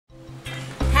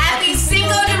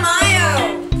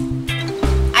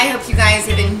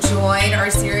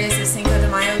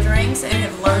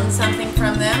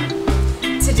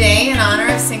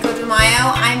Cinco de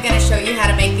Mayo, I'm going to show you how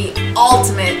to make the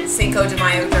ultimate Cinco de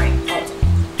Mayo drink.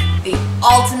 The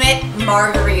ultimate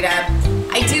margarita.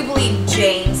 I do believe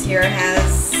James here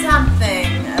has something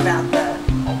about the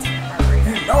ultimate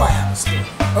margarita. You know I have a story.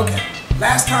 Okay,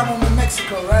 last time I'm in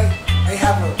Mexico, right? They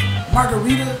have a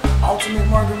margarita, ultimate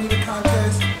margarita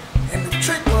contest. And the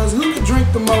trick was who could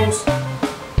drink the most.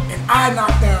 And I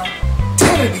knocked down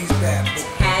 10 of these bad boys.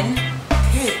 10?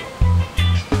 10.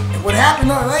 And what happened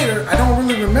later, I don't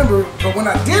really remember, but when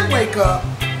I did wake up,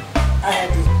 I had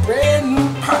this brand new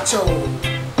poncho.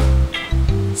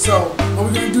 So what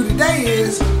we're gonna do today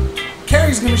is,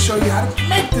 Carrie's gonna show you how to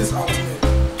make this ultimate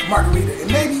margarita,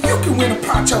 and maybe you can win a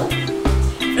poncho.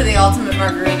 For the ultimate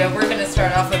margarita, we're gonna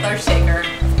start off with our shaker.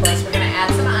 Of course, we're gonna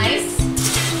add some ice.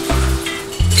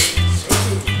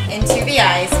 Into the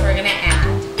ice, we're gonna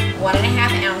add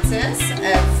 1.5 ounces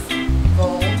of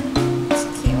gold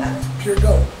tequila. Pure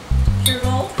gold. Pure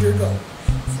gold? Pure gold.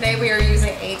 Today we are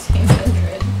using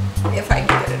 1800, if I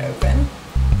can get it open.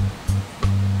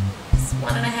 Just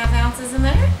 1.5 ounces in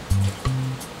there.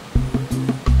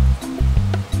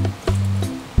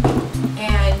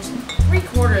 And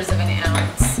 3/4 of an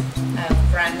ounce of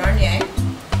Grand Marnier.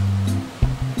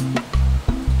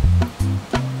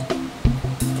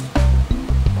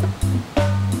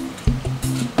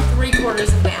 Three-quarters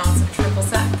of an ounce of triple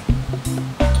sec.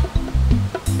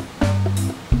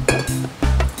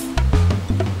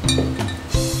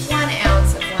 1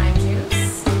 ounce of lime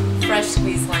juice. Fresh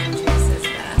squeezed lime juice is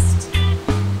best.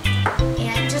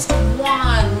 And just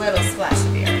 1 little splash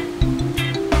of beer.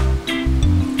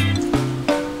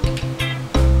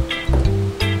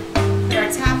 Put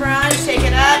our tapper on, shake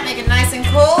it up, make it nice and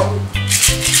cool.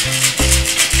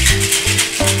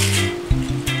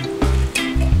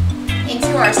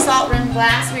 Into our salt rim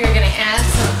glass, we are going to add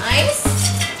some ice.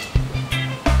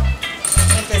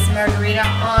 Make this margarita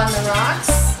on the rocks.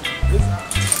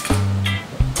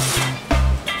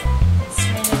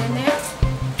 Strain it in there.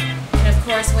 And of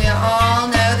course, we all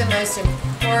know the most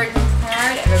important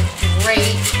part of a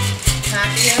great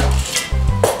cocktail